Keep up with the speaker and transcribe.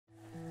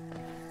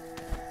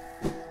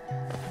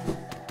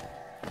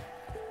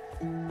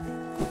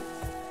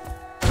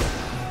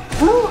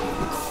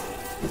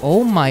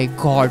Oh my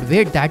god,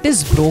 wait, that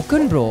is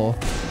broken, bro.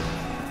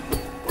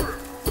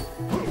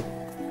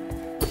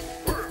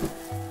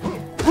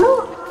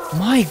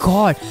 My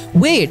god,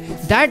 wait,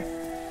 that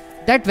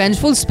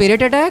vengeful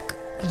spirit attack?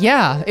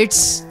 Yeah,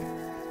 it's...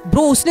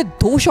 Bro, उसने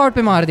 2 shot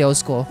पे मार दिया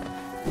उसको.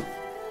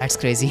 That's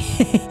crazy.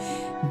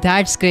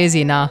 That's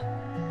crazy, nah.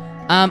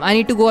 I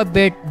need to go a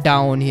bit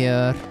down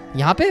here.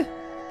 यहाँ पे?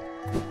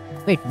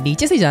 Wait,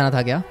 नीचे से जाना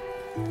था क्या?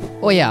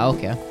 Oh yeah,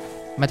 okay.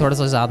 मैं थोड़ा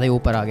सा ज़्यादा ही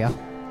ऊपर आ गया.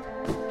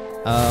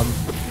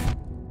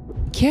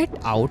 Get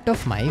out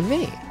of my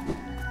way.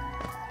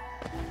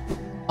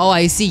 Oh,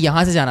 I see.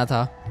 यहाँ से जाना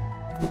था.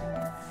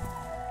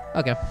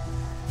 Okay.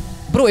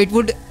 Bro, it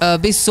would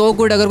be so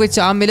good अगर कोई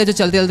charm मिले जो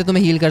चलते चलते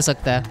तुम्हें heal कर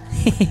सकता है.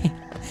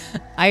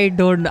 I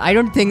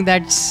don't think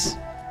that's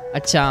a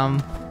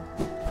charm.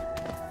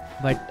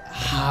 But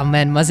हाँ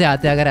man, मज़े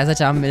आते हैं अगर ऐसा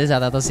charm मिल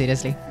जाता तो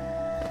seriously.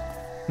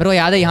 मेरे को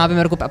याद है यहाँ पे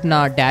मेरे को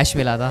अपना dash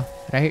मिला था,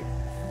 right?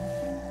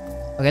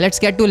 Okay, let's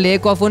get to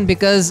Lake of Un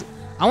because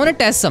I want to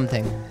test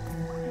something.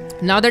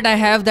 Now that I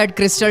have that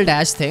crystal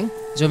dash thing,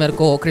 जो मेरे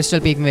को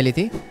crystal peak में मिली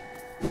थी,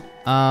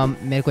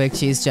 मेरे को एक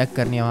चीज़ check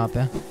करनी है वहाँ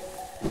पे.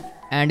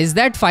 And is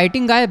that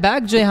fighting guy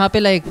back जो यहाँ पे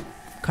like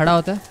खड़ा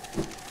होता है?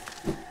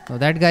 No,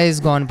 that guy is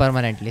gone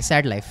permanently.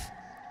 Sad life.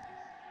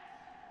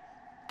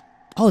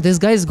 Oh, this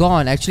guy is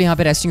gone. Actually यहाँ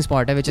पे resting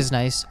spot है, which is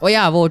nice. Oh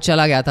yeah, वो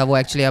चला गया था. वो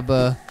actually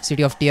अब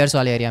City of Tears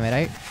वाले area में,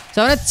 right?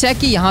 So I want to check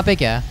कि यहाँ पे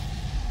क्या है.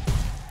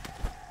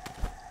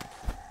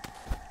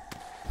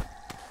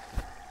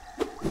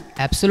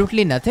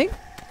 Absolutely nothing.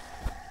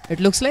 It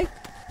looks like.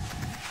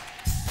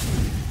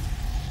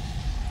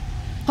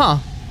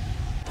 हाँ.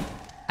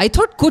 I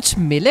thought कुछ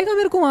मिलेगा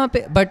मेरे को वहाँ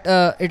पे, but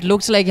it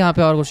looks like यहाँ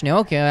पे और कुछ नहीं.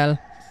 Okay, well,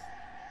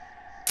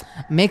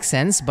 makes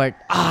sense, but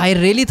I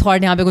really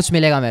thought यहाँ पे कुछ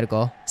मिलेगा मेरे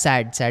को.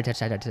 Sad.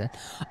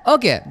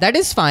 Okay, that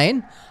is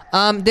fine.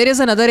 There is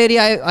another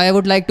area I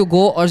would like to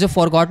go, और जो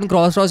Forgotten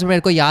Crossroads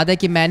मेरे को याद है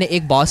कि मैंने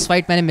एक boss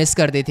fight मैंने miss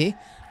कर दी थी.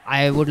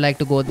 I would like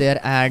to go there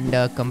and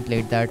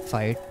complete that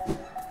fight.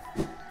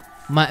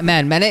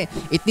 Man, मैंने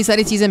इतनी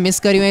सारी चीज़ें मिस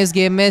करी हुई हैं इस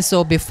गेम में.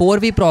 So before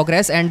we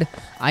progress, and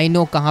I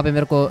know कहाँ पे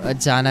मेरे को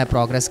जाना है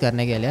प्रोग्रेस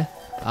करने के लिए.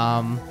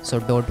 So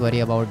don't worry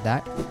about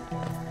that.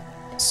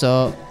 सो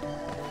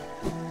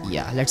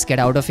या let's get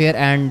out of here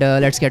and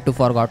let's get to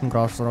forgotten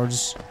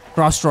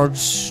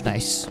crossroads.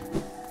 Nice.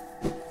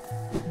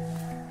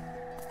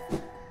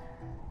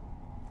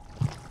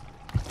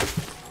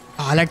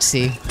 Let's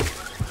see.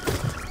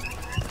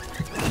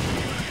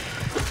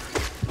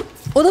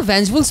 Oh, the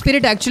vengeful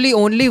spirit actually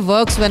only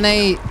works when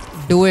I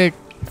do it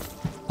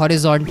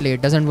horizontally.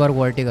 It doesn't work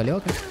vertically.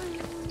 Okay.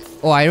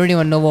 Oh, I don't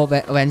even know वो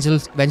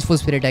vengeful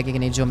spirit है कि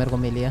नहीं जो मेरे को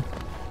मिली है.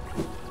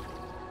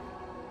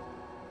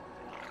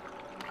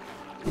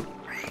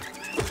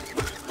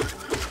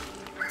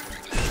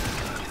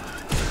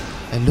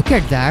 And look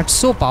at that,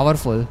 so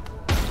powerful.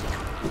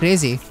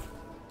 Crazy.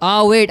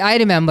 Ah, wait, I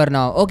remember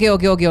now. Okay.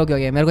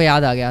 मेरे को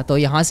याद आ गया. तो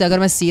यहाँ से अगर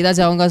मैं सीधा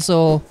जाऊँगा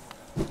so.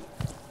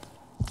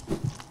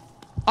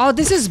 Oh,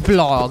 this is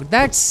blocked.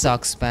 That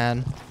sucks,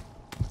 man.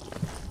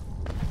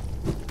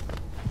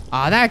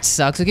 That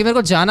sucks. क्योंकि मेरे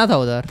को जाना था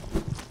उधर.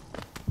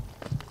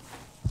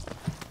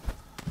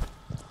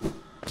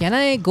 Can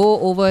I go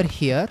over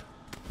here?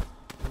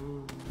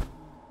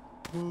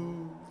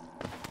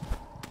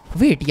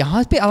 Wait,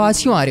 यहाँ पे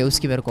आवाज क्यों आ रही है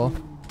उसकी मेरे को?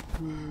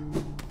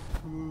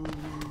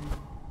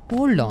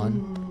 Hold on.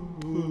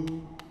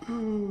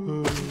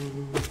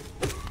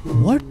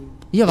 What?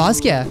 ये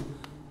आवाज क्या है?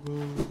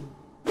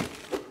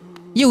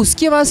 ये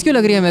उसकी आवाज़ क्यों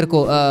लग रही है मेरे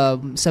को?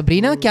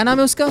 सबरीना, क्या नाम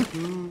है उसका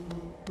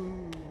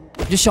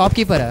जो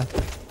शॉपकीपर है?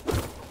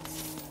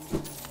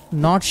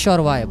 नॉट श्योर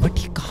वाई, बट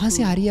ये कहाँ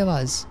से आ रही है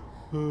आवाज़?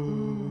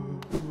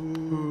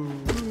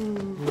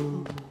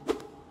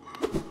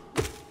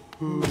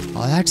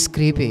 Oh, that's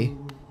creepy.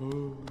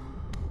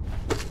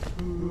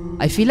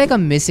 I feel like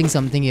I'm missing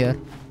something here.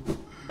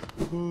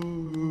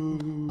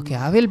 Okay,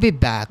 I will be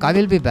back.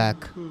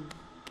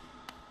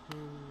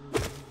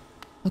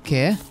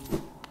 Okay.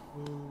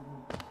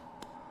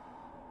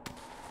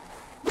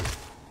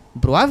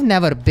 Bro, I've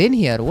never been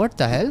here. What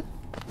the hell?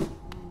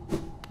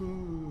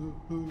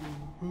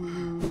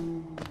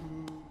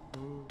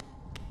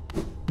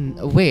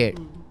 Wait.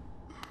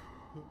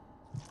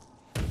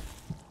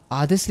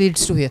 This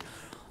leads to here.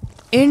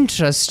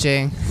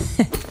 Interesting.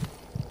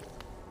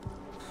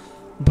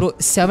 Bro,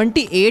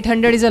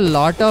 7800 is a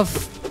lot of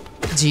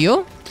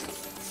geo.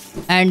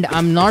 And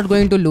I'm not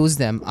going to lose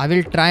them. I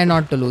will try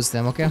not to lose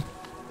them, okay?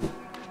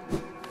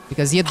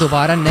 Because ये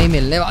दोबारा नहीं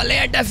मिलने वाले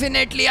हैं.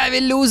 Definitely I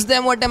will lose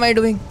them. What am I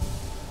doing?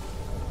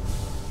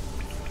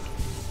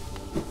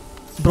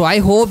 Bro, I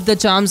hope the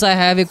charms I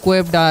have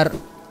equipped are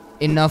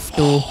enough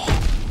to...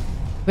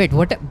 Wait,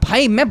 what?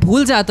 भाई मैं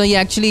भूल जाता हूँ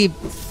ये actually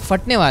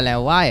फटने वाला है.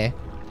 Why?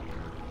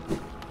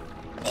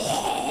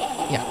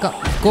 Yeah,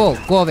 go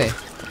away.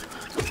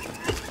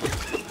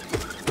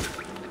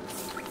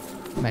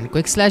 Man,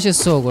 quick slash is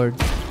so good.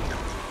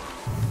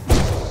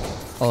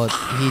 Oh,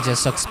 he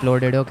just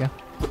exploded. Okay.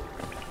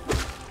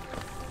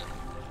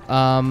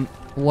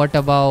 What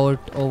about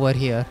over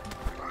here?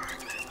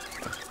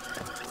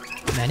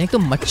 मैंने तो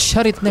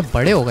मच्छर इतने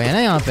बड़े हो गए हैं ना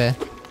यहाँ पे,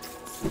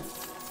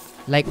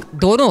 लाइक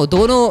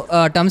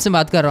दोनों टर्म्स में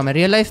बात कर रहा हूँ मैं,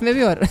 रियल लाइफ में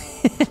भी और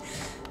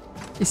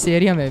इस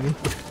एरिया में भी।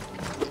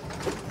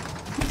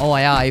 ओह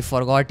या आई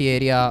फॉरगॉट, ये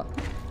एरिया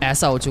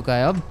ऐसा हो चुका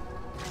है अब।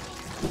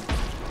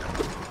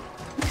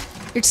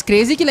 इट्स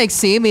क्रेजी कि लाइक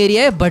सेम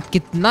एरिया है बट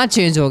कितना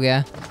चेंज हो गया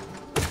है।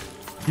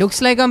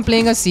 Looks like I am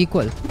playing a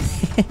sequel.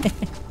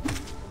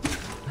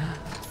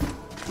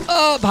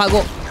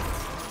 भागो,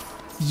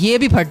 ये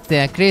भी फटते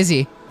हैं,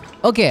 crazy.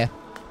 Okay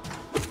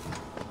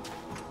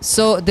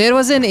so there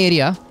was an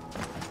area,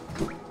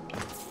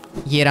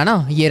 ये रहा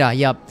ना, ये रहा,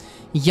 या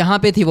यहाँ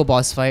पे थी वो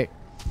boss fight.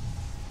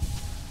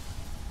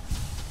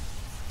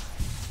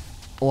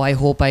 Oh, I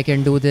hope I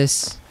can do this.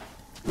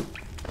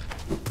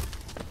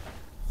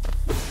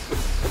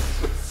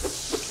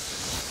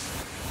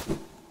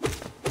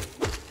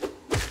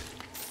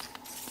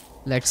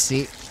 Let's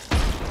see.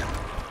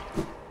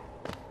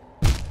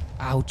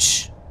 Ouch.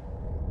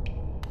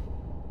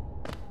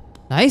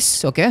 Nice,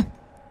 okay.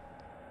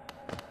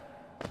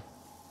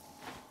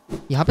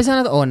 यहाँ पे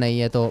जाना था? Oh नहीं,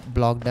 ये तो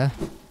blocked है।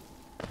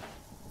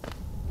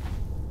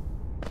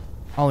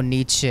 Oh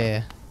नीचे।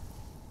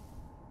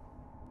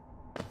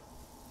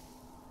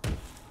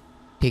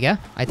 ठीक है,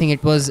 I think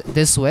it was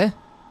this way.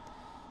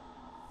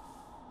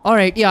 All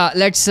right, yeah,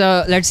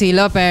 let's heal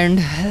up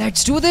and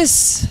let's do this.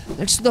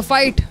 Let's do the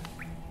fight.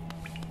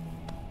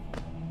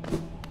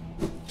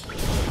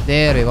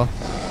 There we go.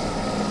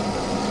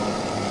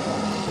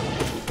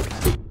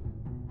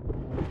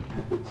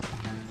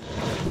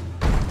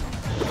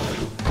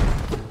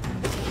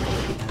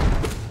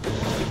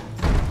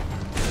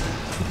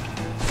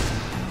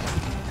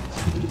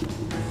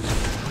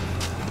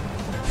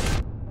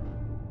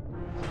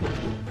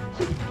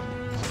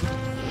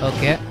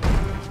 Okay.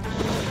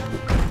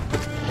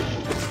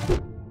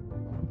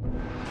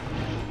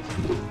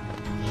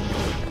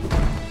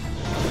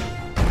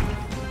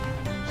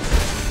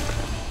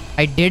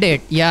 I did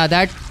it. Yeah,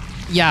 that.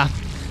 Yeah.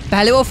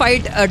 पहले वो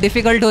fight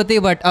difficult होती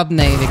but अब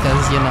नहीं,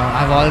 because you know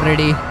I've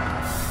already.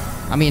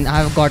 I mean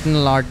I've gotten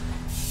a lot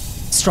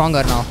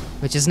stronger now,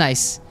 which is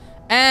nice.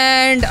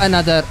 And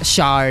another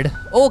shard.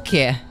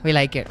 Okay, we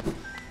like it.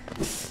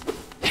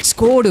 Let's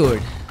go,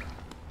 dude.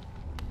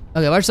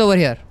 Okay, what's over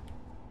here?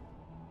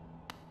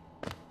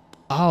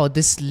 Oh,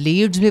 this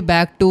leads me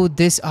back to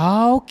this.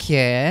 Oh,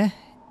 okay.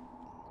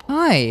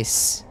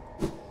 Nice.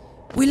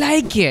 We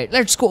like it.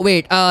 Let's go.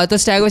 Wait, तो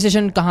stagway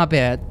station कहाँ पे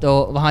है? तो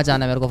वहाँ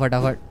जाना है मेरे को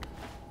फटाफट.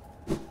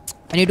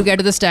 I need to get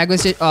to the stagway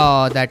station.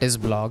 Oh, that is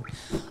blocked.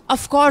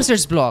 Of course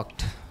it's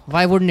blocked.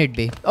 Why wouldn't it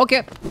be?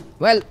 Okay.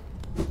 Well,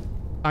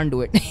 can't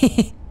do it.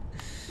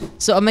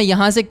 So अब मैं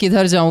यहाँ से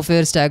किधर जाऊँ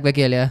फिर stagway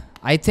के लिए?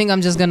 I think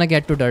I'm just gonna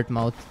get to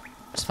Dirtmouth.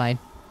 It's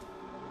fine.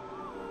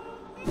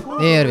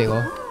 There we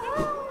go.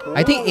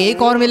 I think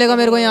एक और मिलेगा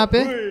मेरे को यहाँ पे.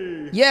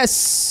 Yes.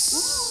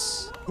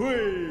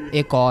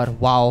 एक और.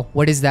 Wow.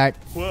 What is that?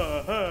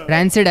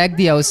 Rancid egg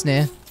दिया उसने.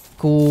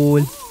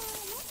 Cool.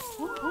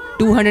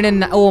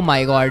 209. Oh my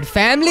god.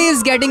 Family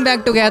is getting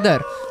back together.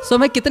 So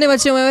मैं कितने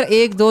बच्चे हुए हैं?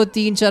 1 2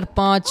 3 4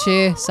 5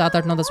 6 7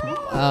 8 9 10.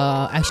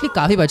 Actually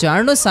काफी बच्चे. I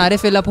don't know सारे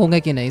fill up होंगे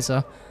कि नहीं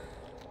sir.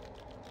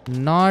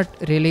 Not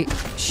really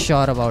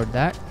sure about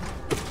that.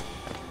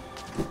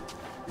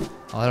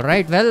 All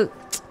right. Well,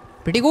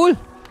 pretty cool.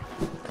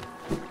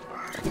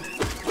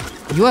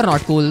 You are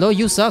not cool though,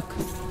 you suck.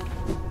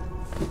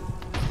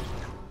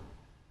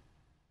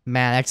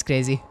 Man, that's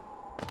crazy.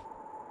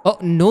 Oh,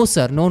 no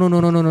sir,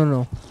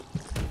 no.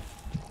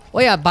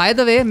 Oh yeah, by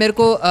the way, मेरे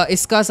को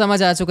इसका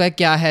समझ आ चुका है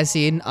क्या है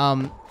scene.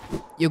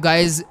 You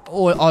guys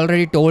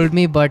already told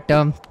me, but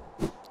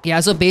yeah,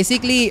 so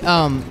basically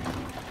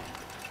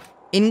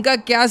इनका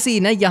क्या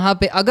सीन है यहाँ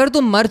पे, अगर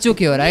तुम मर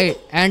चुके हो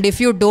right, and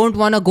if you don't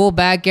want go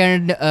back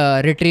and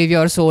retrieve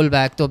your soul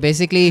back, तो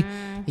बेसिकली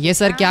ये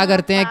सर क्या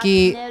करते हैं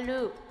कि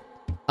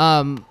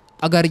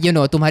अगर यू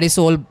नो तुम्हारी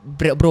सोल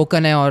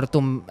ब्रोकन है और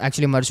तुम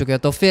एक्चुअली मर चुके हो,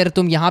 तो फिर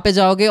तुम यहाँ पे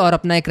जाओगे और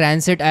अपना एक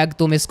रैंसिड एग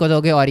तुम इसको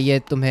दोगे और ये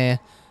तुम्हें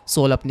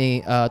सोल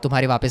अपनी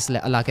तुम्हारी वापस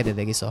ला के दे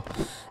देगी. So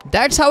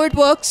that's how it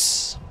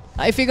works.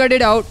 I figured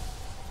it out.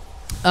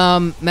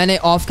 मैंने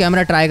ऑफ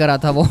कैमरा ट्राई करा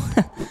था वो.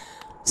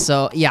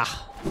 सो या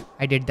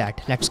I did that.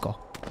 Let's go.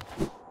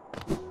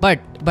 But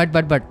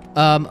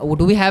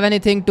do we have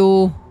anything to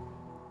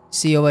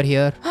see over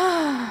here?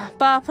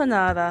 Papa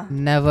nada.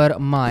 Never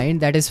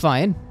mind. That is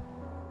fine.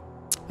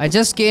 I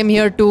just came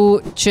here to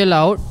chill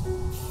out.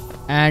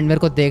 And मेरे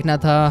को देखना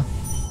था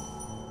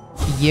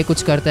ये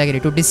कुछ करता है कि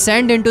नहीं. To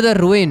descend into the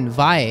ruin.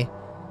 Why?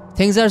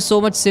 Things are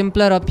so much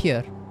simpler up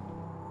here.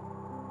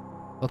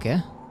 Okay.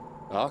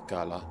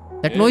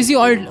 That noisy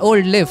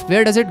old lift,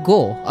 where does it go?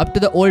 Up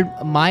to the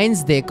old mines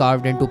they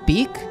carved into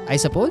peak, I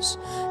suppose.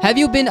 Have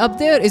you been up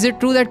there? Is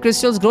it true that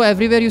crystals grow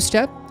everywhere you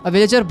step? A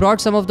villager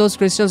brought some of those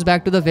crystals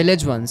back to the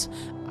village once.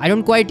 I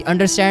don't quite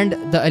understand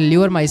the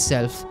allure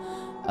myself.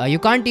 You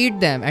can't eat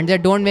them and they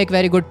don't make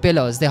very good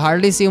pillows. They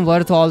hardly seem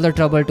worth all the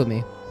trouble to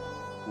me.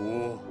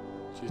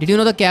 Did you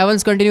know the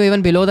caverns continue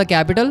even below the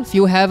capital?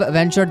 Few have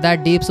ventured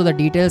that deep, so the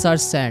details are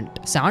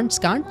scant.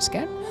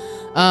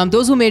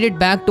 Those who made it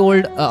back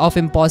told of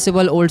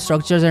impossible old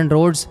structures and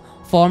roads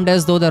formed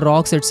as though the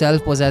rocks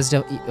itself possessed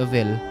a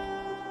will.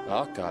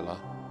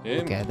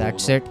 Okay,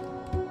 that's it.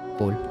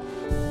 Cool.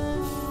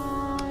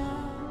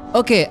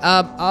 Okay,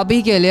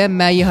 abhi ke liye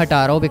मैं ये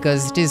हटा रहा हूँ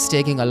because it is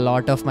taking a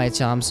lot of my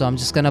charm. So I'm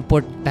just gonna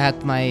put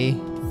back my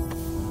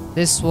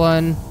this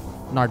one,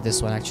 not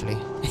this one actually.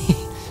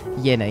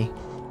 ये नहीं.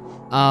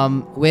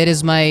 Where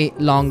is my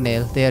long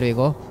nail? There we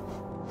go.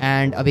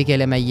 And अभी के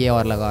लिए मैं ये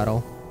और लगा रहा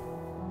हूँ.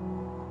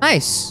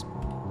 Nice.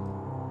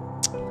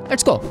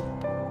 Let's go.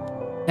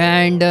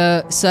 And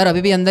sir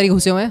अभी भी अंदर ही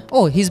घुसे हुए हैं.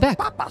 Oh, he's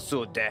back.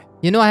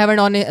 You know I haven't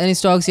on any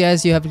stocks.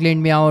 Yes, you have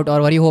cleaned me out.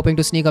 Or were you hoping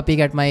to sneak a peek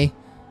at my?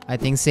 I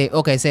think say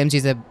okay, same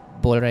चीज़ें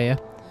बोल रहे हैं.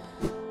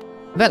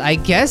 Well, I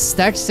guess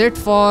that's it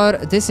for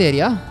this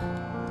area.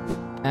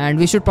 And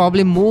we should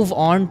probably move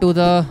on to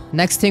the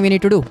next thing we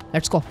need to do.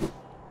 Let's go.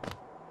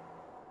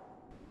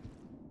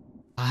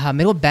 हाँ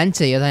मेरे को bench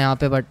चाहिए था यहाँ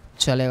पे बट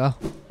चलेगा.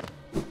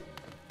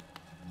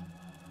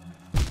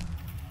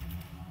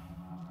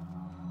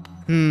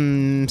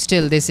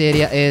 Still this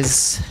area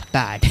is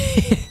bad.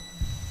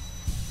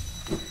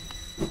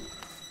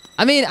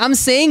 I mean, I'm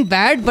saying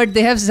bad, but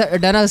they have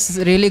done a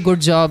really good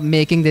job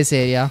making this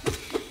area.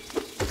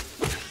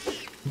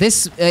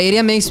 This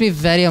area makes me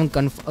very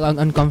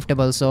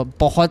uncomfortable. So,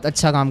 बहुत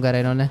अच्छा काम कर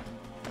रहे हैं इन्होंने.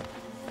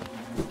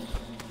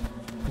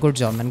 Good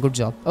job, man. Good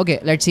job. Okay,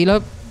 let's heal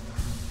up.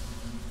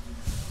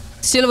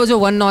 Still वो जो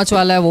one notch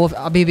वाला है वो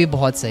अभी भी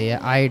बहुत सही है.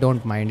 I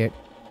don't mind it.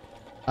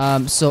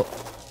 So,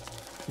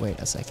 wait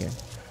a second.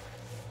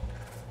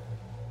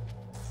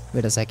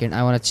 Wait a second.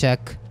 I want to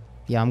check.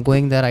 Yeah, I'm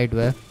going the right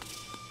way.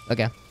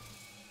 Okay.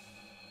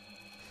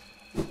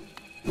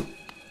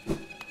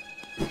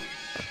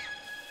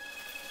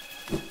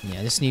 Yeah,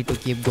 I just need to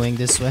keep going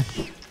this way.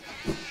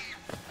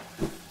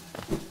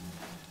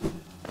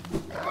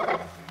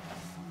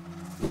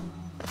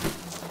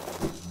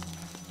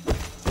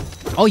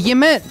 Oh, ये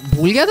मैं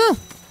भूल गया था.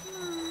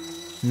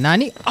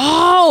 Nani?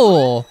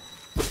 Oh!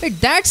 Wait,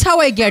 that's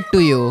how I get to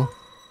you.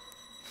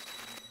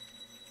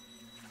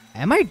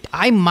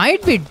 I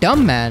might be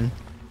dumb, man.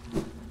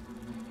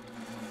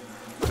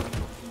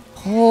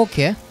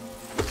 Okay.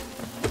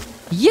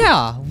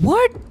 Yeah,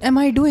 what am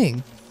I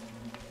doing?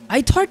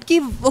 I thought कि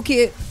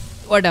okay,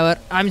 whatever.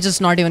 I'm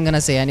just not even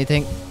gonna say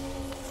anything.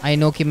 I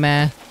know कि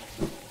मैंने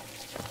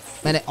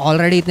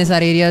already इतने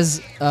सारे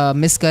areas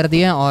miss कर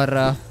दिए हैं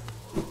और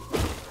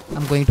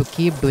I'm going to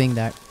keep doing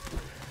that.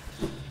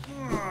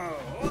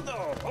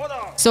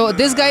 So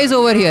this guy is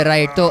over here,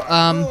 right? तो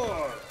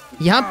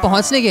यहाँ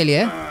पहुँचने के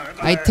लिए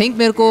I think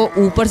मेरे को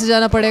ऊपर से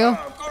जाना पड़ेगा.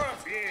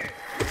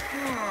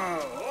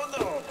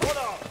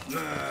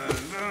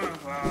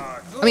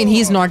 I mean,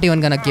 he's not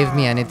even gonna give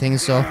me anything,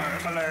 so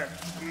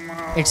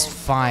it's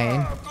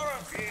fine.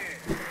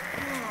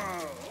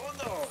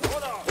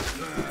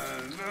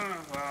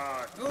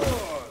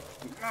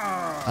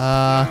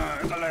 I'm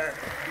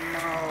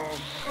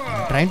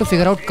trying to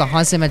figure out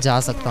कहाँ से मैं जा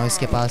सकता हूँ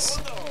इसके पास.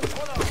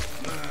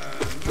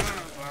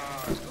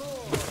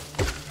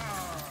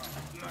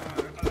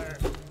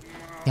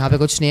 यहाँ पे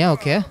कुछ नहीं है.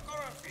 ओके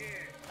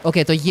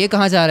ओके तो ये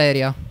कहाँ जा रहा है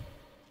area?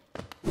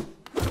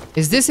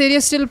 Is this area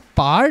still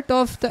part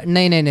of the?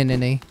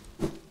 नहीं.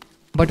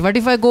 But what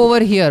if I go over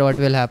here? What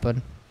will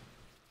happen?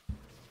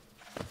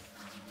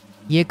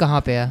 ये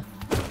कहाँ पे है?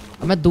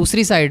 मैं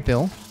दूसरी साइड पे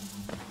हूँ.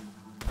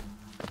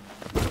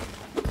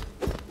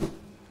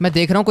 मैं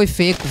देख रहा हूँ कोई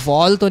फेक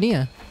वॉल तो नहीं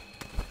है.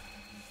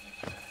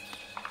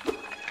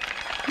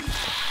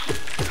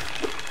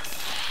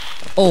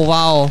 Oh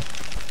wow.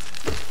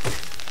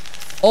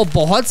 ओ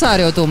बहुत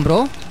सारे हो तुम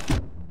bro.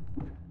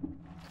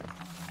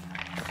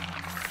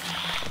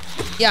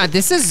 Yeah,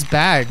 this is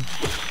bad.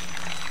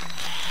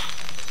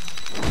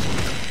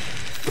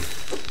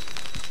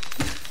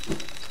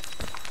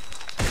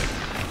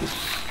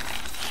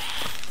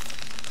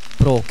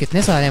 Bro,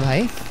 कितने सारे हैं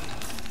भाई?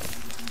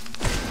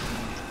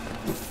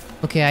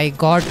 Okay, I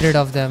got rid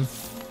of them.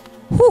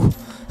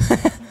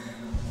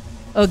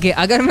 Okay,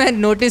 अगर मैं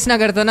नोटिस ना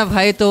करता ना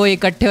भाई तो वो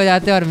इकट्ठे हो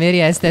जाते और मेरी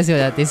ऐसे तैसे हो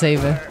जाती सही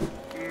में.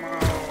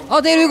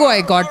 Oh, there we go.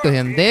 I got to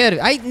him. There.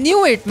 I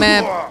knew it.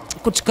 मैं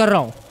कुछ कर रहा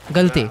हूँ.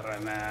 गलती.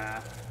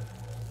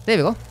 There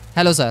we go.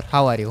 Hello, sir.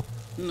 How are you?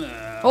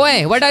 Oh,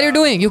 hey. What are you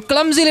doing? You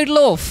clumsy little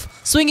oaf.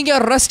 Swinging your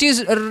rusty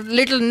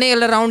little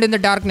nail around in the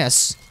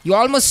darkness. You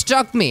almost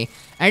struck me.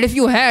 And if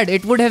you had,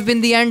 it would have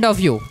been the end of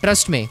you.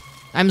 Trust me.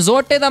 I'm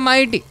ZOTE the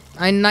Mighty.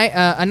 A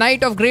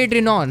knight of great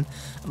renown.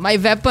 My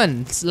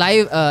weapon,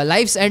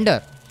 life's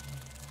ender,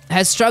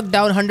 has struck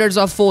down hundreds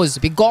of foes.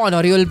 Be gone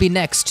or you will be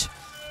next.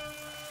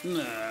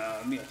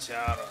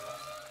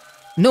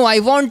 No, I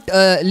won't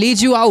lead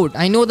you out.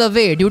 I know the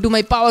way due to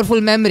my powerful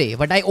memory,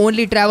 but I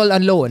only travel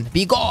alone.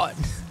 Be gone.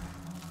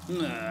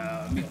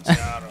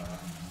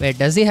 Wait,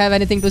 does he have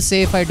anything to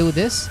say if I do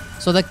this?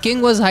 So the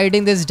king was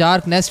hiding this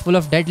dark nest full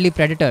of deadly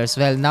predators.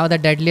 Well, now the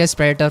deadliest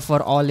predator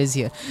for all is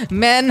here.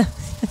 Man,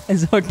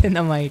 ZOTE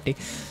the Mighty.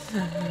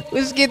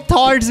 उसके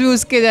thoughts भी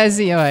उसके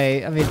जैसी हैं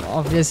भाई. I mean,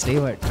 obviously,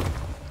 but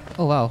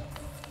oh wow.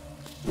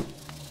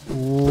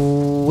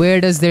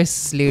 Where does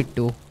this lead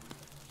to?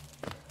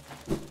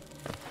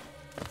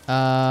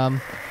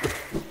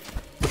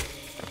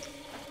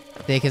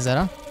 देखे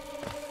जरा.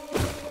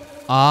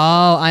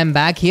 Oh, I'm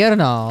back here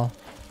now.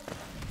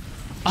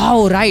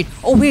 Oh, right.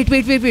 Oh, wait.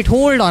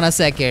 Hold on a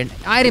second.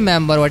 I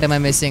remember what am I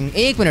missing.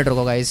 एक minute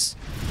रुको guys.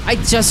 I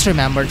just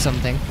remembered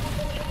something.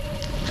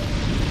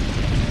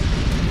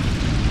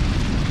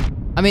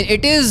 I mean,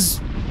 it is...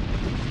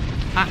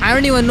 I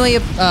don't even know ये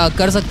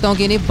कर सकता हूँ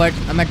कि नहीं, but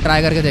मैं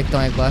try करके देखता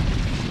हूँ एक बार.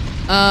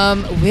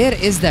 Where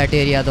is that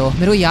area though?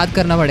 मेरे को याद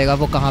करना पड़ेगा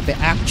वो कहाँ पे.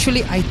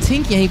 Actually, I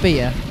think यहीं पे ही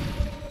है.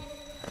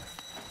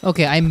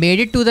 Okay, I made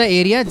it to the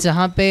area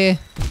जहाँ पे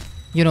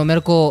you know, मेरे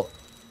को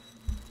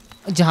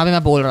जहाँ पे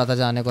मैं बोल रहा था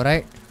जाने को,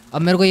 राइट?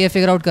 अब मेरे को ये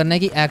फिगर आउट करना है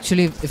कि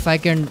actually if I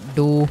can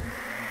do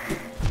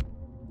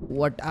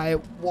what I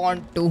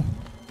want to.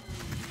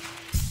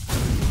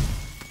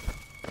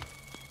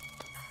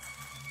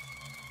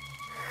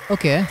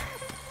 Okay,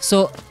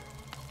 so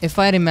if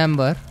I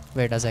remember,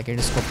 wait a second,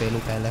 इसको पेलू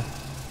पहले.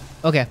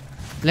 Okay,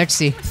 let's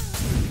see.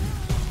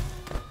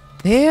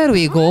 There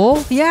we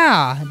go.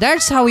 या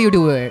that's how you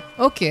do it.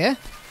 Okay,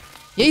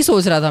 यही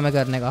सोच रहा था मैं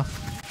करने का.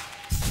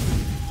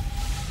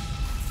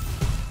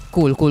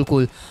 Cool.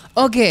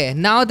 Okay,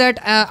 now that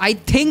I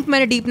think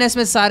मैंने deepness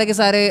में सारे के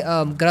सारे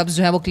grubs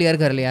जो है वो clear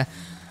कर लिया है.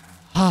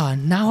 हाँ,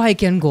 now I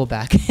can go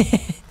back.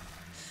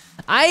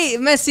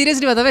 मैं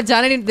seriously बता, मैं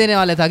जाने नहीं देने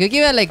वाला था क्योंकि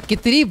मैं like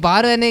कितनी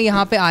बार मैंने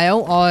यहाँ पे आया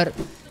हूँ और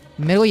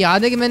मेरे को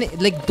याद है कि मैंने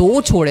like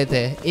 2 छोड़े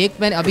थे.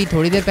 एक मैंने अभी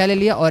थोड़ी देर पहले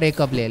लिया और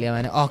एक अब ले लिया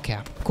मैंने. Okay,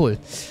 cool.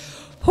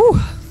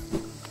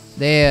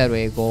 There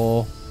we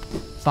go.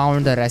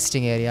 Found the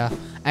resting area.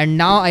 And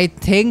now I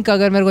think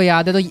अगर मेरे को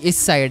याद है तो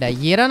इस side है.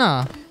 ये रहा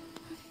ना?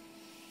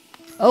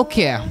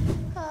 Okay,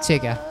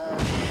 ठीक है.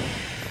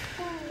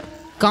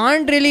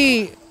 Can't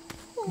really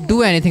do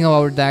anything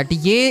about that.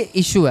 ये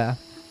issue है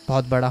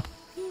बहुत बड़ा.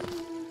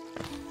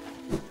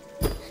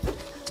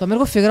 तो मेरे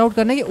को figure out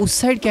करना है कि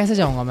उस side कैसे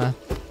जाऊँगा मैं.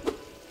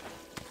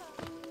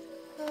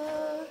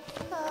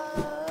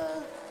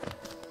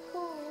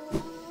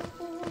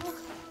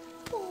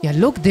 Yeah,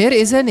 look, there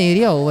is an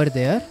area over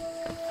there.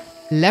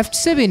 Left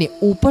से भी नहीं,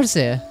 ऊपर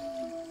से है.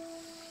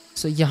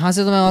 So, यहाँ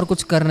से तो मैं और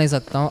कुछ कर नहीं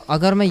सकता हूँ.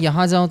 अगर मैं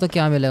यहाँ जाऊँ तो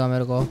क्या मिलेगा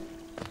मेरे को?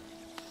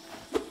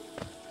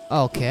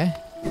 Okay.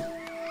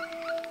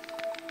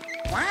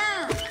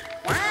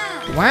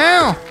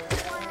 Wow.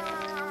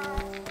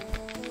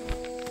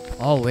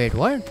 Oh wait,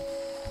 what?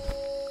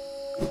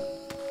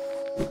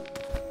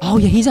 Oh,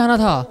 यहीं जाना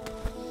था.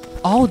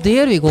 Oh,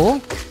 there we go.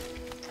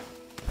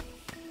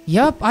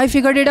 Yup, I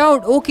figured it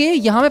out. Okay,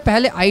 यहाँ मैं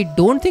पहले I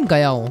don't think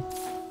गया हूँ.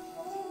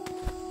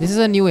 This is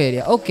a new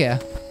area. Okay.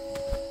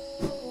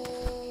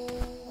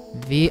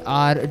 We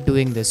are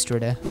doing this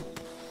today.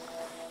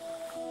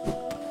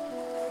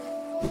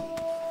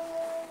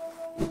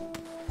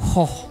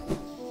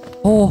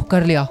 Oh,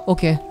 कर लिया.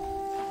 Okay.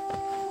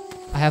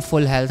 I have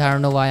full health. I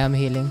don't know why I'm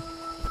healing.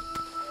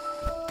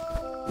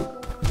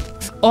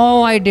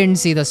 Oh, I didn't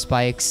see the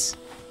spikes.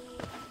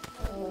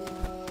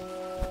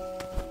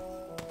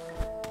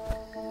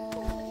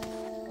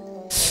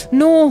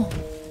 No,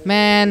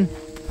 man.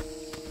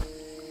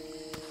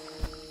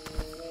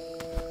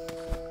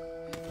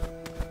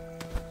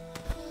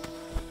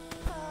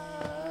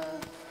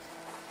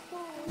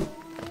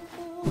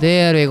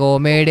 There we go,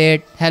 made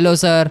it. Hello,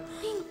 sir.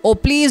 Oh,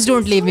 please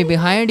don't leave me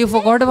behind. You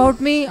forgot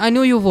about me? I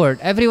knew you would.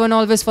 Everyone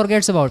always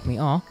forgets about me.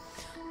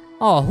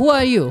 Oh, who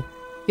are you?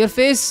 Your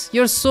face,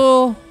 you're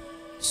so...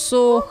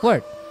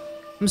 what?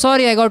 I'm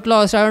sorry, I got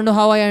lost. I don't know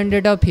how I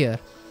ended up here.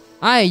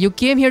 You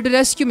came here to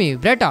rescue me.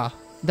 Bretta,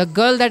 the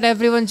girl that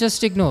everyone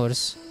just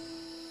ignores.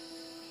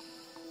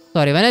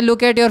 Sorry, when I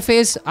look at your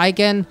face, I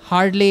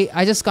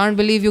just can't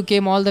believe you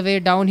came all the way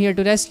down here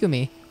to rescue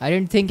me. I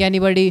didn't think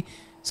anybody...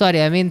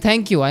 Sorry, I mean,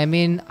 thank you. I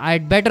mean,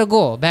 I'd better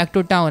go back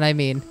to town. I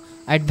mean,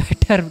 I'd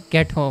better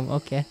get home.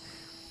 Okay.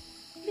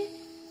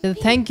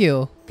 Thank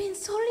you.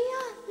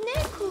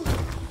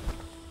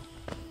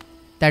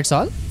 That's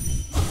all?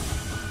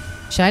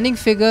 Shining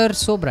figure,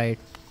 so bright.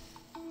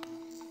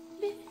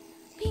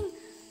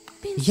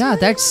 Yeah,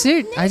 that's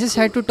it. I just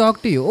had to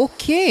talk to you.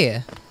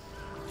 Okay.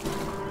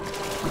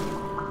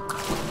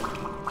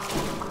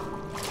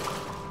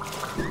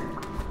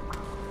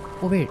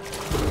 Oh, wait.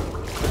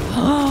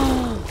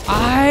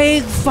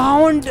 I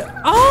found...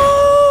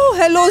 Oh,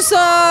 hello,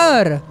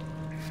 sir.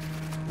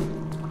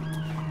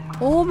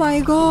 Oh my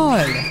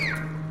god.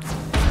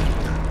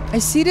 I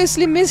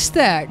seriously missed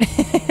that.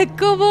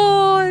 Come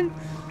on.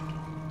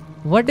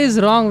 What is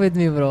wrong with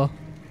me, bro?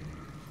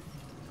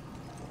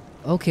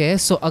 Okay,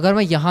 so अगर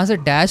मैं यहाँ से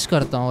dash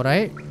करता हूँ,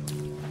 right?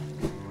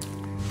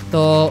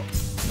 तो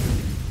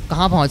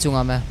कहाँ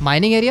पहुँचूँगा मैं?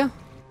 Mining area?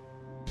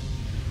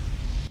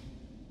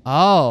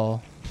 Oh.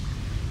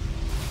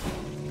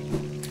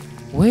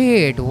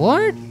 Wait,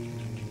 what?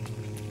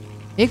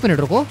 एक मिनट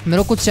रुको,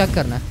 मेरे को कुछ चेक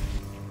करना है.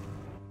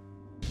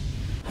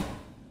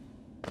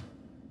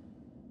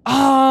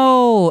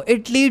 Oh,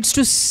 it leads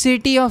to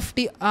City of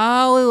Tea.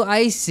 Oh,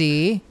 I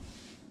see.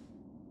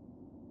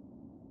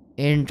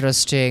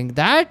 Interesting.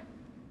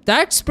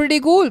 That's pretty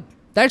cool.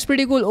 That's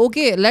pretty cool.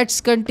 Okay, let's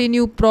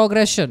continue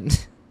progression.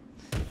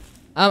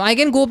 I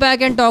can go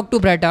back and talk to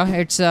Bretta.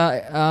 It's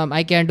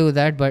I can do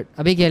that, but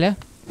अभी क्या है?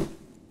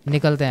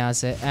 निकलते हैं यहाँ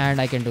से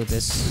and I can do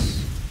this.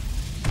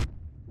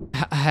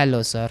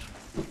 Hello sir.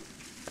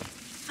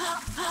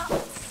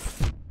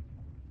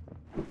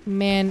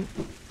 Man.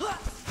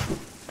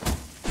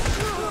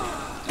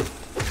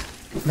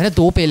 मैंने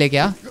 2 पेले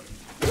क्या?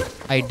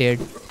 I did.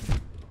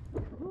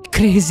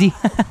 Crazy.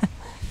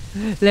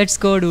 Let's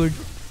go, dude.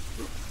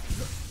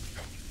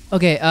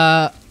 Okay,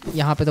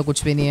 यहाँ पे तो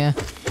कुछ भी नहीं है.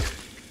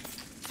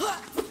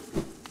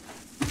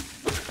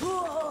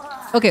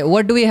 Okay,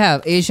 what do we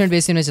have? Ancient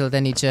basin में चलते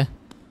हैं नीचे.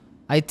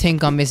 I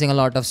think I'm missing a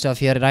lot of stuff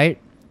here, right?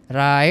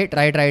 Right.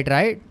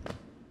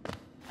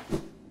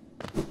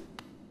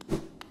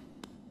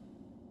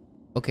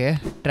 Okay,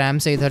 tram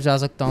से इधर जा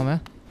सकता हूँ मैं.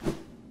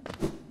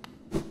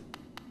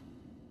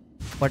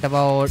 What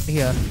about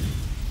here?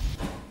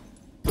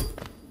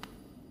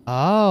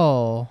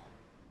 Oh,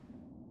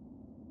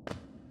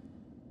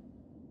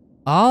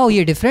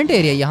 ये different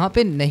area. यहाँ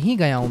पे नहीं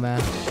गया हूँ मैं.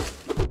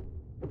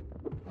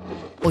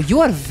 Oh,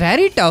 you are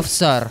very tough,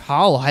 sir.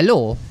 How?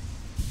 Hello.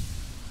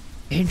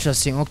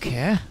 Interesting.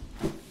 Okay.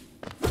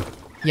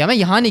 या मैं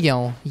यहाँ नहीं गया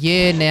हूँ.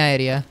 ये नया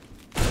एरिया है.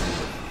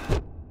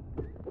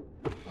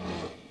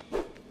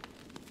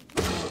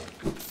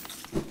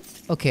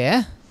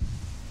 Okay.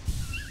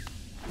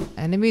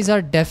 Enemies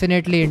are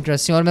definitely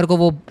interesting. और मेरे को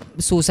वो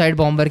suicide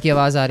bomber की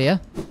आवाज़ आ रही है.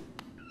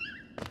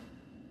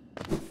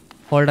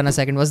 Hold on a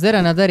second. Was there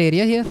another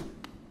area here?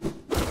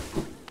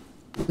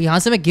 यहाँ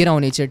से मैं गिरा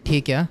हूँ नीचे.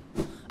 ठीक है.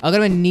 अगर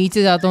मैं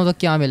नीचे जाता हूँ तो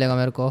क्या मिलेगा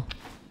मेरे को?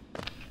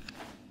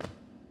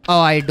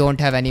 Oh, I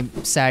don't have any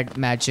sad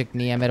magic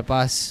नहीं है मेरे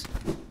पास.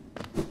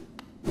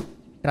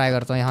 ट्राई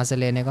करता हूँ यहाँ से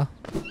लेने का.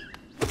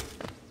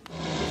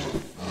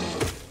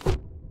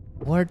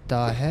 What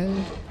the hell?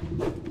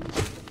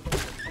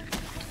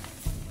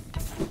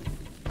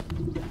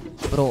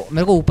 Bro,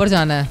 मेरे को ऊपर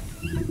जाना है.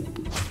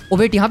 ओ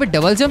वेट, यहाँ पे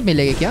डबल जंप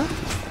मिलेगी क्या?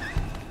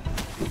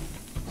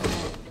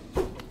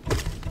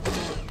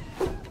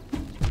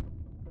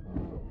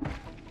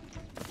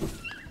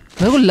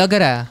 मेरे को लग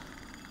रहा है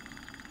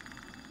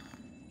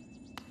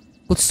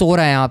कुछ सो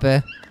रहा है यहाँ पे.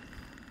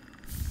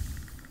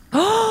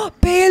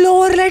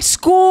 Payload, let's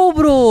go,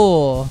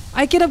 bro.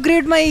 I can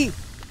upgrade my.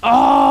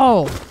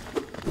 Oh.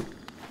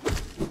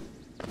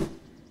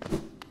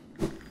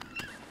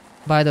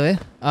 By the way,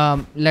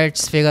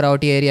 let's figure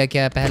out ये एरिया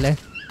क्या है पहले.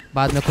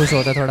 बाद में खुश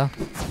होता थोड़ा.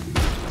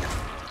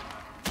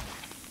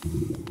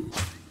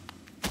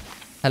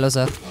 Hello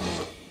sir.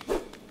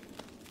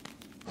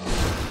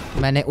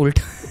 मैंने उल्ट.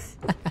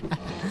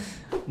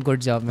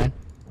 Good job, man.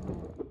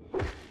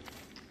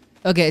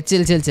 Okay,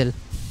 chill.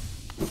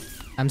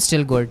 I'm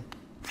still good.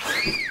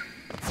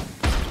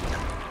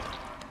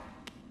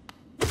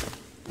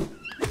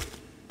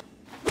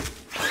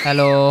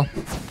 Hello.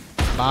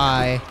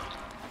 Bye.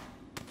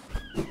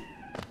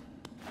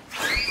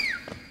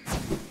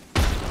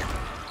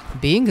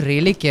 Being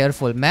really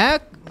careful. मैं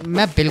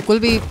बिल्कुल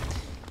भी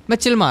मैं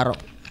चिल मार रहा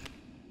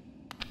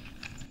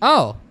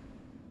हूँ.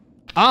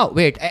 Oh,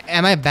 wait.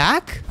 Am I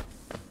back?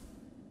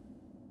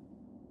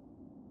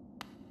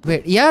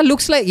 Wait, yeah,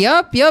 looks like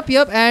yup,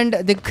 and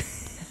the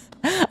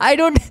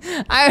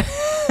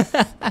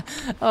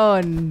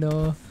oh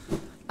no,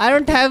 I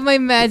don't have my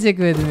magic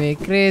with me.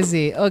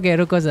 Crazy. Okay,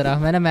 रुको जरा,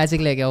 मैंने magic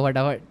ले गया हूँ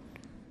फटाफट.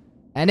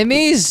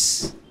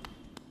 Enemies,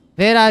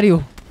 where are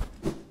you?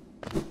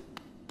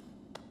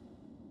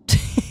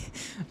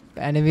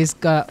 Enemies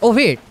का. Oh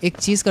wait, एक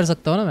चीज कर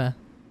सकता हूँ ना मैं?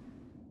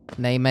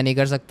 नहीं, मैं नहीं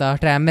कर सकता.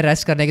 ट्रैम में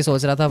रेस्ट करने की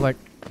सोच रहा था, but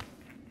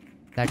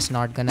that's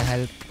not gonna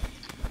help.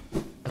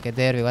 Okay,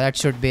 there we go. That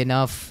should be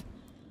enough.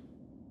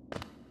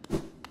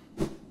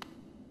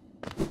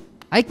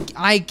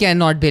 I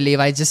cannot believe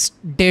I just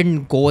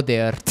didn't go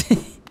there.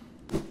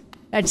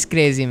 That's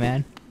crazy,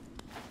 man.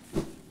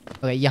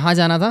 Okay, यहाँ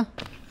जाना था.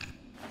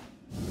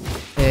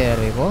 There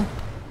we go.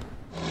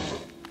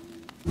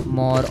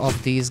 More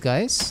of these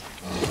guys.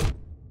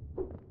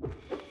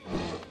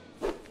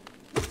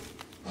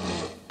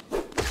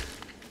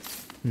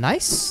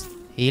 Nice.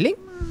 Healing.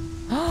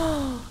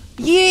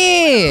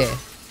 Yeah.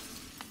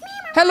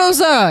 Hello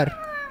sir.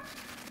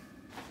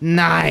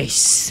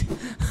 Nice.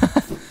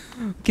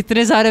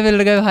 कितने सारे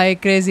मिल गए भाई.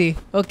 Crazy.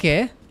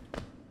 Okay,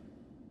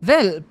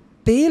 well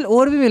पेल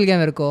और भी मिल गया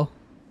मेरे को.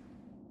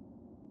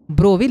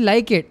 Bro we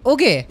like it.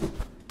 Okay,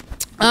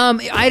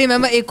 I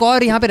remember एक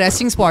और यहाँ पे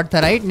रेस्टिंग स्पॉट था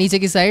राइट, नीचे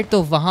की साइड.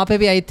 तो वहाँ पे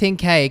भी आई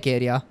थिंक है एक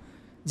एरिया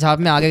जहाँ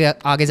पे मैं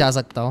आगे जा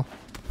सकता हूँ.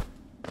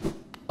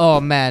 Oh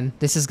man,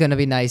 this is gonna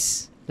be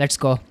nice. Let's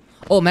go.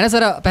 ओह, मैंने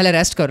ज़रा पहले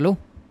रेस्ट कर लूँ.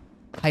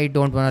 I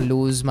don't want to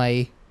lose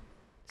my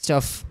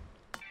stuff.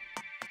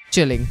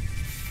 Chilling.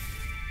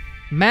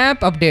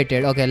 Map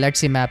updated. Okay, let's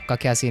see map का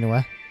क्या सीन हुआ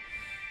है.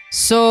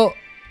 So,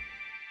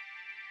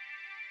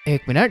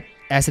 एक मिनट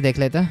ऐसे देख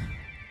लेते हैं.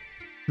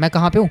 मैं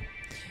कहाँ पे हूँ?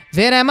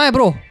 Where am I,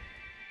 bro?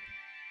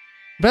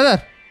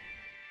 Brother.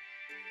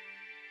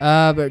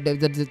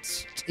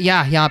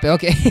 Yeah, यहाँ पे.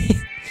 Okay.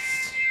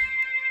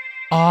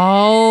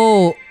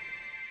 Oh.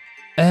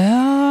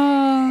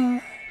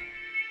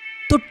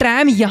 तो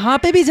ट्रैम यहाँ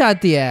पे भी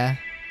जाती है.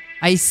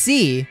 I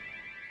see.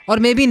 और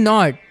may be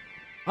not,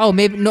 oh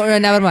may no,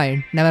 never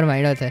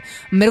mind होता है।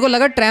 मेरे को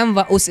लगा ट्रैम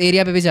उस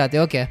एरिया पे भी जाते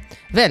हैं। Okay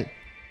well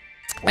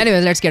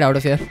anyways let's get out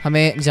of here.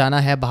 हमें जाना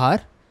है बाहर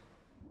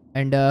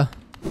and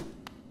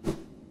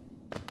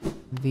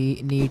we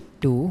need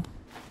to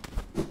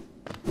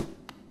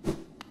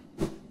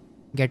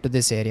get to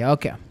this area.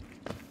 Okay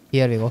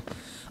here we go.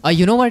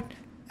 You know what,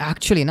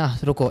 actually ना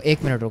रुको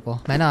एक मिनट रुको,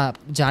 मैं ना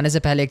जाने से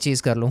पहले एक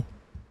चीज़ कर लूँ।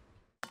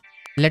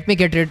 Let me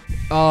get rid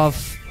of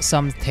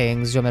some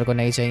things जो मेरे को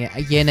नहीं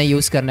चाहिए। ये नहीं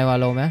यूज़ करने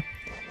वाला हूँ मैं,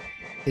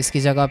 इसकी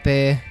जगह पे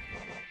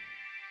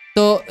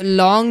तो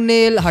लॉन्ग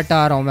नेल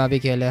हटा रहा हूँ मैं अभी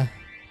के लिए।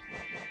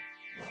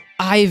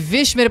 आई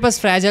विश मेरे पास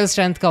फ्रैजाइल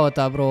स्ट्रेंथ का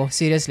होता ब्रो,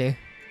 सीरियसली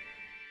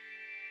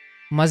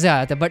मज़े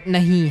आते, बट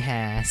नहीं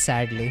है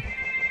sadly.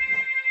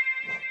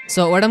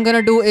 So what I am gonna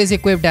do is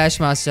equip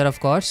dash master of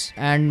course,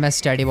 and मैं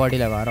स्टडी बॉडी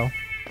लगा रहा हूँ।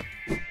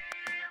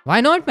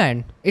 Why not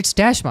man, it's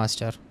dash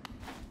master.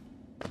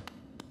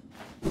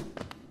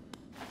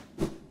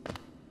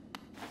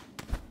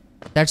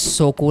 That's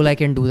so cool, I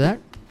can do that.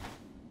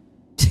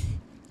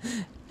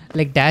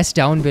 Like dash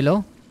down below,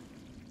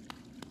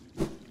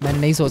 मैंने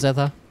नहीं सोचा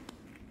था।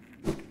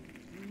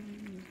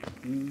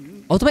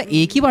 और तो मैं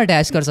एक ही बार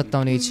डैश कर सकता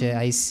हूँ नीचे।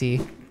 आई सी।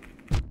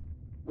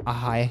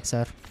 Hi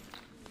sir.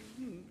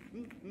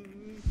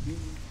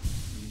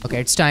 Okay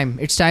it's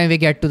time we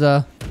get to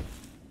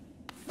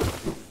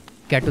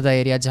the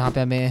area जहाँ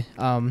पे हमें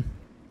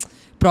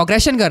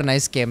प्रोग्रेशन करना है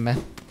इस गेम में,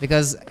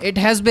 because it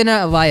has been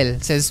a while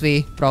since we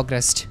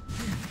progressed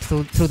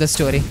through the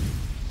story.